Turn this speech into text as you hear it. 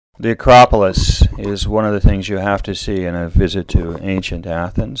The Acropolis is one of the things you have to see in a visit to ancient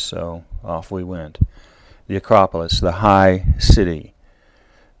Athens, so off we went. The Acropolis, the high city,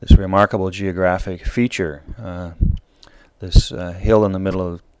 this remarkable geographic feature, this hill in the middle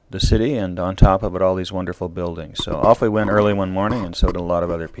of the city, and on top of it all these wonderful buildings. So off we went early one morning, and so did a lot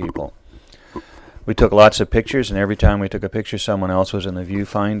of other people. We took lots of pictures, and every time we took a picture someone else was in the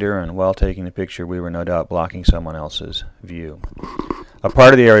viewfinder, and while taking the picture we were no doubt blocking someone else's view. A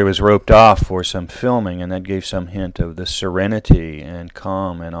part of the area was roped off for some filming, and that gave some hint of the serenity and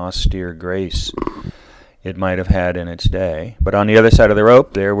calm and austere grace it might have had in its day. But on the other side of the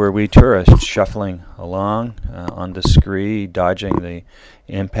rope, there were we tourists shuffling along on the scree, dodging the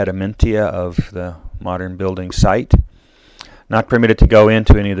impedimenta of the modern building site. Not permitted to go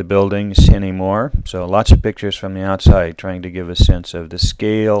into any of the buildings anymore, so lots of pictures from the outside trying to give a sense of the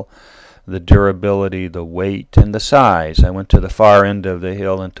scale, the durability, the weight, and the size. I went to the far end of the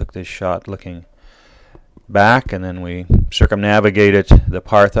hill and took this shot looking back, and then we circumnavigated the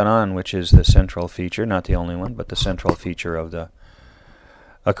Parthenon, which is the central feature, not the only one, but the central feature of the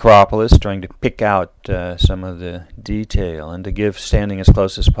Acropolis, trying to pick out some of the detail and to give, standing as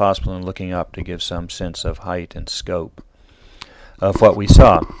close as possible and looking up to give some sense of height and scope of what we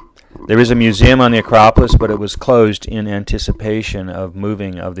saw. There is a museum on the Acropolis, but it was closed in anticipation of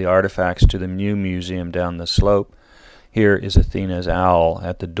moving of the artifacts to the new museum down the slope. Here is Athena's owl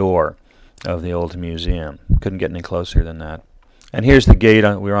at the door of the old museum. Couldn't get any closer than that. And here's the gate.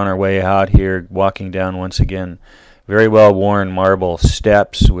 We're on our way out here, walking down once again. Very well-worn marble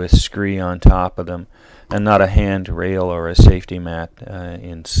steps with scree on top of them, and not a handrail or a safety mat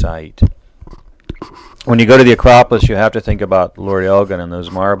in sight. When you go to the Acropolis, you have to think about Lord Elgin and those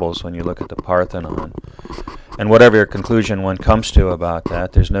marbles when you look at the Parthenon. And whatever conclusion one comes to about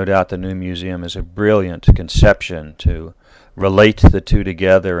that, there's no doubt the new museum is a brilliant conception to relate the two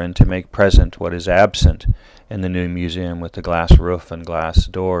together and to make present what is absent in the new museum with the glass roof and glass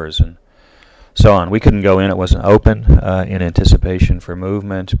doors and so on. We couldn't go in. It wasn't open in anticipation for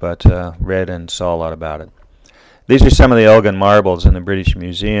movement, but read and saw a lot about it. These are some of the Elgin marbles in the British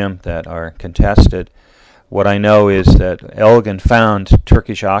Museum that are contested. What I know is that Elgin found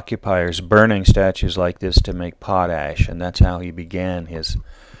Turkish occupiers burning statues like this to make potash, and that's how he began his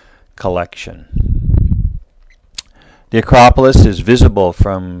collection. The Acropolis is visible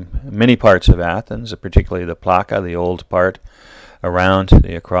from many parts of Athens, particularly the Plaka, the old part around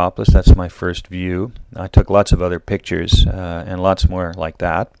the Acropolis. That's my first view. I took lots of other pictures and lots more like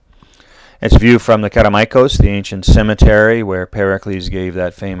that. It's view from the Kerameikos, the ancient cemetery where Pericles gave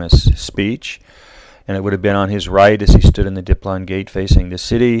that famous speech, and it would have been on his right as he stood in the Diplon gate facing the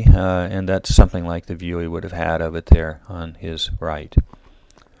city, and that's something like the view he would have had of it there on his right.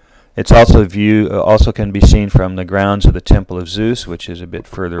 It's also also can be seen from the grounds of the Temple of Zeus, which is a bit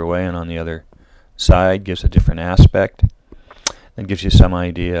further away and on the other side, gives a different aspect, and gives you some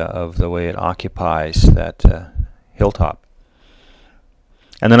idea of the way it occupies that hilltop.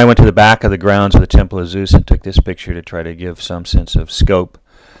 And then I went to the back of the grounds of the Temple of Zeus and took this picture to try to give some sense of scope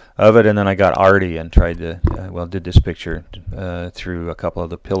of it. And then I got arty and tried to, did this picture through a couple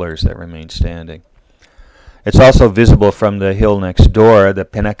of the pillars that remain standing. It's also visible from the hill next door, the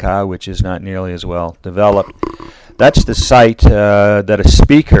Pinaka, which is not nearly as well developed. That's the site that a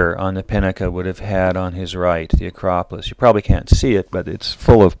speaker on the Pinaka would have had on his right, the Acropolis. You probably can't see it, but it's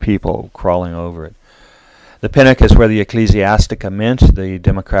full of people crawling over it. The Pinaka is where the Ecclesiastica met, the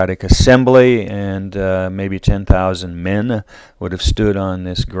Democratic Assembly, and maybe 10,000 men would have stood on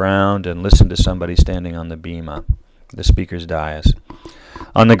this ground and listened to somebody standing on the bema, the speaker's dais.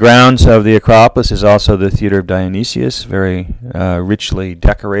 On the grounds of the Acropolis is also the Theater of Dionysius, very richly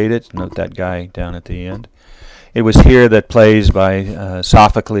decorated. Note that guy down at the end. It was here that plays by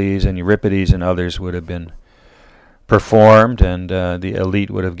Sophocles and Euripides and others would have been performed, and the elite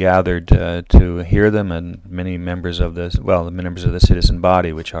would have gathered to hear them, and many members of the members of the citizen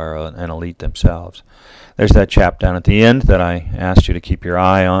body, which are an elite themselves. There's that chap down at the end that I asked you to keep your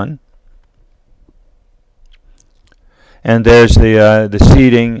eye on, and there's the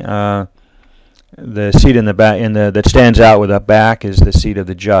seating. The seat in the back, that stands out with a back, is the seat of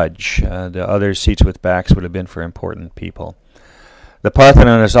the judge. The other seats with backs would have been for important people. The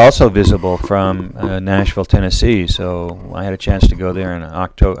Parthenon is also visible from Nashville, Tennessee, so I had a chance to go there in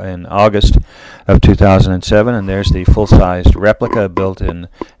August of 2007, and there's the full-sized replica built in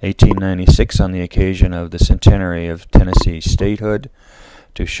 1896 on the occasion of the centenary of Tennessee statehood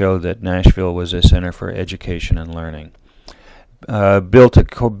to show that Nashville was a center for education and learning. built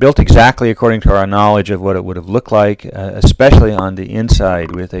exactly according to our knowledge of what it would have looked like, especially on the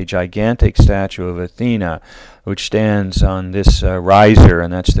inside, with a gigantic statue of Athena, which stands on this riser,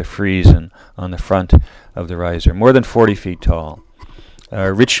 and that's the frieze on the front of the riser, more than 40 feet tall.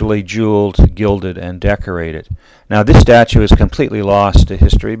 Richly jeweled, gilded, and decorated. Now, this statue is completely lost to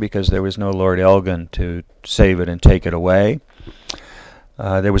history because there was no Lord Elgin to save it and take it away.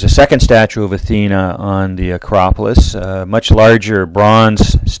 There was a second statue of Athena on the Acropolis, a much larger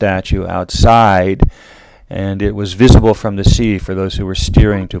bronze statue outside, and it was visible from the sea for those who were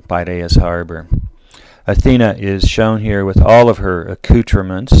steering to Piraeus harbor. Athena is shown here with all of her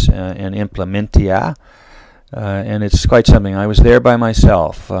accoutrements and implementia, and it's quite something. I was there by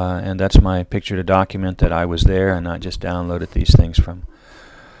myself, and that's my picture to document that I was there and not just downloaded these things from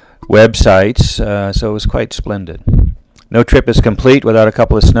websites, so it was quite splendid. No trip is complete without a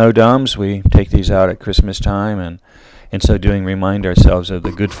couple of snow domes. We take these out at Christmas time, and in so doing remind ourselves of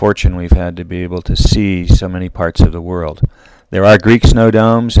the good fortune we've had to be able to see so many parts of the world. There are Greek snow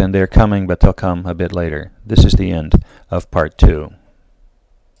domes, and they're coming, but they'll come a bit later. This is the end of part 2.